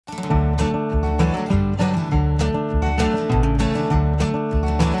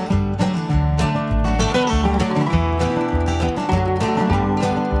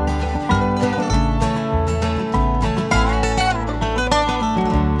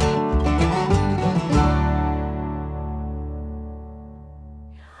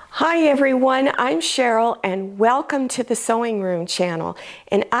Hi everyone, I'm Cheryl and welcome to the Sewing Room channel,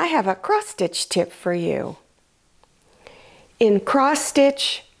 and I have a cross stitch tip for you. In cross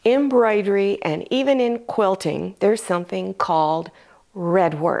stitch, embroidery, and even in quilting, there's something called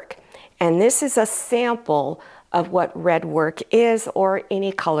red work. And this is a sample of what red work is, or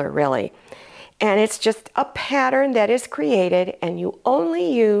any color really. And it's just a pattern that is created and you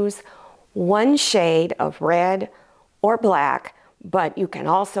only use one shade of red or black, but you can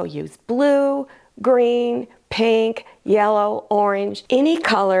also use blue, green, pink, yellow, orange, any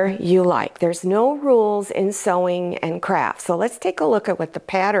color you like. There's no rules in sewing and craft. So let's take a look at what the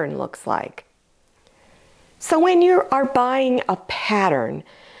pattern looks like. So when you are buying a pattern,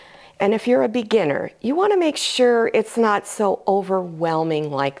 and if you're a beginner, you want to make sure it's not so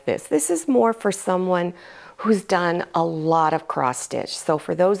overwhelming like this. This is more for someone who's done a lot of cross stitch. So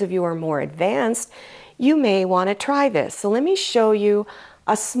for those of you who are more advanced, you may want to try this. So let me show you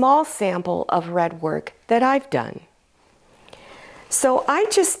a small sample of red work that I've done. So I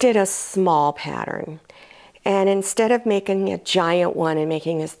just did a small pattern, and instead of making a giant one and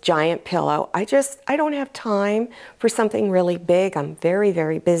making this giant pillow, I don't have time for something really big. I'm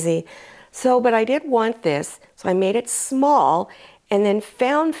very busy. But I did want this, so I made it small and then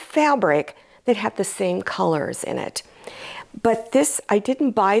found fabric that had the same colors in it. But I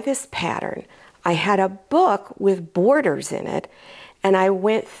didn't buy this pattern. I had a book with borders in it, and I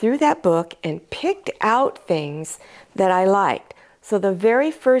went through that book and picked out things that I liked. So the very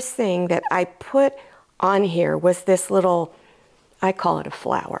first thing that I put on here was this little, I call it a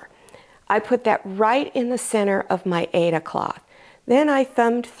flower. I put that right in the center of my Aida cloth. Then I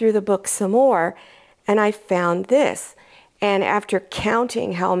thumbed through the book some more and I found this. And after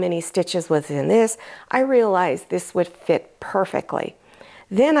counting how many stitches was in this, I realized this would fit perfectly.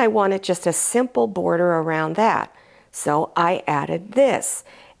 Then I wanted just a simple border around that. So I added this,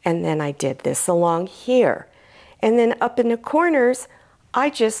 and then I did this along here. And then up in the corners, I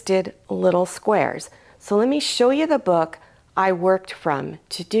just did little squares. So let me show you the book I worked from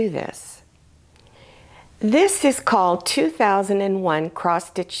to do this. This is called 2001 Cross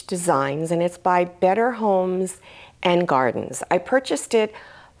Stitch Designs, and it's by Better Homes and Gardens. I purchased it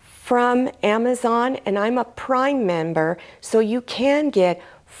from Amazon, and I'm a Prime member, so you can get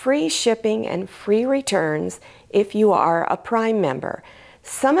free shipping and free returns if you are a Prime member.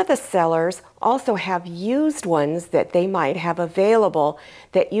 Some of the sellers also have used ones that they might have available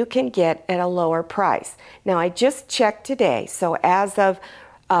that you can get at a lower price. Now I just checked today, so as of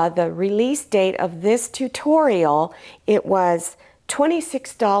the release date of this tutorial, it was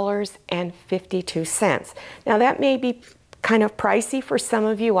 $26.52. Now that may be kind of pricey for some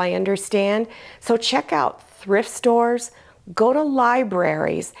of you, I understand. So check out thrift stores, go to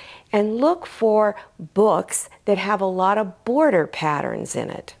libraries, and look for books that have a lot of border patterns in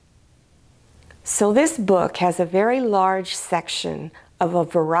it. So this book has a very large section of a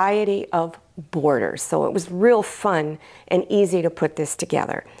variety of borders. So it was real fun and easy to put this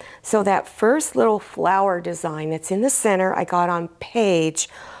together. So that first little flower design that's in the center, I got on page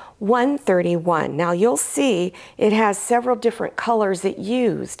 131. Now you'll see it has several different colors it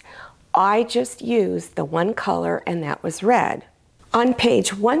used. I just used the one color, and that was red. On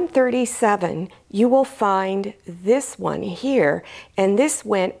page 137, you will find this one here, and this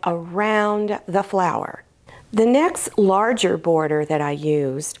went around the flower. The next larger border that I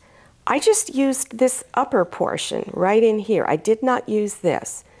just used this upper portion right in here. I did not use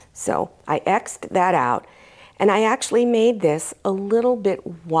this, so I X'd that out. And I actually made this a little bit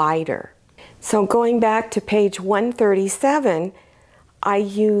wider. So going back to page 137, I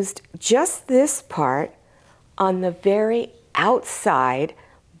used just this part on the very outside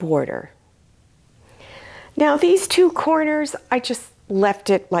border. Now these two corners, I just left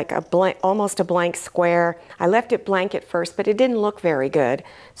it like a blank, almost a blank square. I left it blank at first, but it didn't look very good.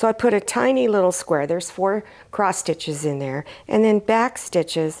 So I put a tiny little square. There's 4 cross stitches in there, and then back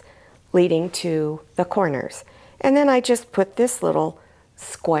stitches leading to the corners. And then I just put this little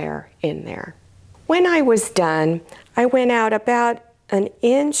square in there. When I was done, I went out about an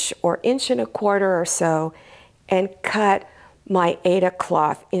inch or inch and a quarter or so and cut my Aida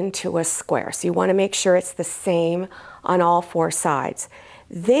cloth into a square. So you want to make sure it's the same on all 4 sides.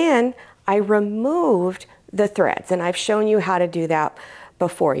 Then I removed the threads, and I've shown you how to do that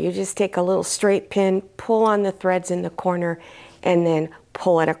before. You just take a little straight pin, pull on the threads in the corner, and then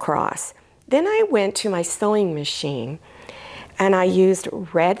pull it across. Then I went to my sewing machine and I used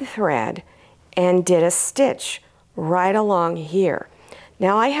red thread and did a stitch right along here.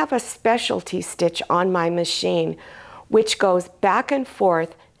 Now I have a specialty stitch on my machine which goes back and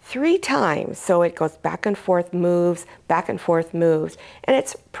forth 3 times. So it goes back and forth, moves, back and forth, moves. And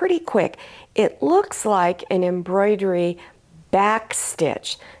it's pretty quick. It looks like an embroidery back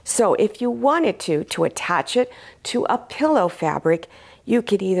stitch. So if you wanted to attach it to a pillow fabric, you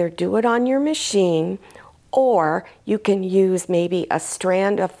could either do it on your machine, or you can use maybe a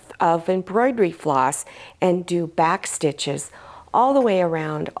strand of embroidery floss and do back stitches all the way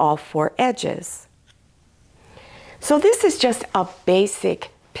around all 4 edges. So this is just a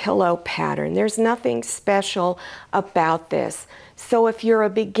basic pillow pattern. There's nothing special about this. So if you're a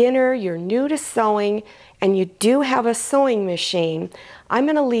beginner, you're new to sewing, and you do have a sewing machine, I'm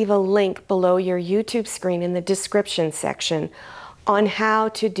going to leave a link below your YouTube screen in the description section on how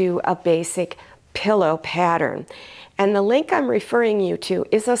to do a basic pillow pattern. And the link I'm referring you to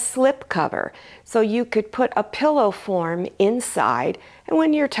is a slip cover. So you could put a pillow form inside, and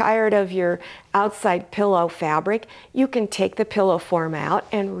when you're tired of your outside pillow fabric, you can take the pillow form out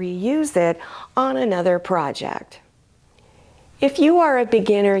and reuse it on another project. If you are a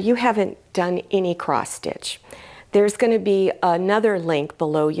beginner, you haven't done any cross stitch, there's going to be another link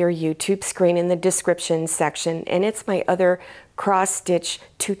below your YouTube screen in the description section, and it's my other cross stitch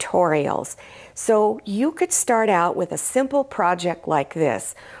tutorials. So you could start out with a simple project like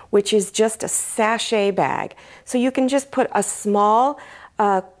this, which is just a sachet bag. So you can just put a small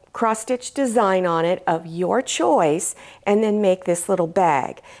cross stitch design on it of your choice and then make this little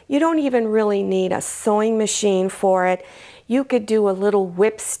bag. You don't even really need a sewing machine for it. You could do a little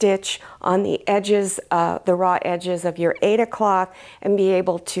whip stitch on the edges, the raw edges of your Aida cloth, and be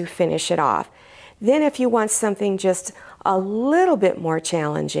able to finish it off. Then if you want something just a little bit more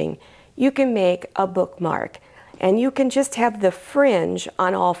challenging, you can make a bookmark, and you can just have the fringe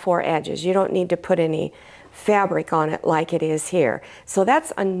on all 4 edges. You don't need to put any fabric on it like it is here. So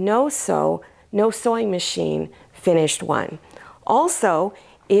that's a no sewing machine finished one. Also,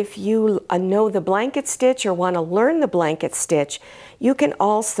 if you know the blanket stitch or want to learn the blanket stitch, you can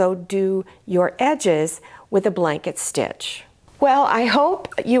also do your edges with a blanket stitch. Well, I hope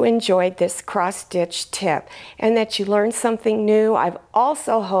you enjoyed this cross stitch tip and that you learned something new. I've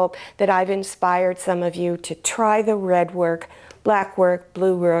also hoped that I've inspired some of you to try the red work, black work,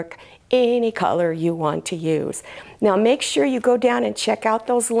 blue work, any color you want to use. Now make sure you go down and check out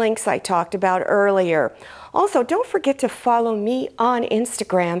those links I talked about earlier. Also, don't forget to follow me on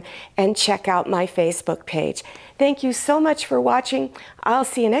Instagram and check out my Facebook page. Thank you so much for watching. I'll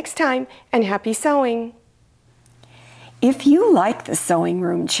see you next time, and happy sewing. If you like the Sewing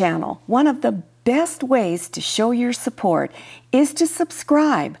Room channel, one of the best ways to show your support is to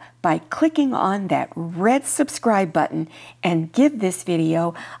subscribe by clicking on that red subscribe button and give this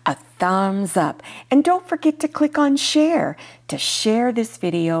video a thumbs up. And don't forget to click on share to share this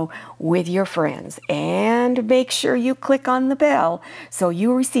video with your friends. And make sure you click on the bell so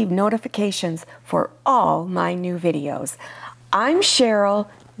you receive notifications for all my new videos. I'm Cheryl,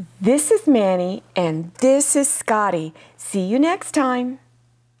 this is Manny, and this is Scotty. See you next time.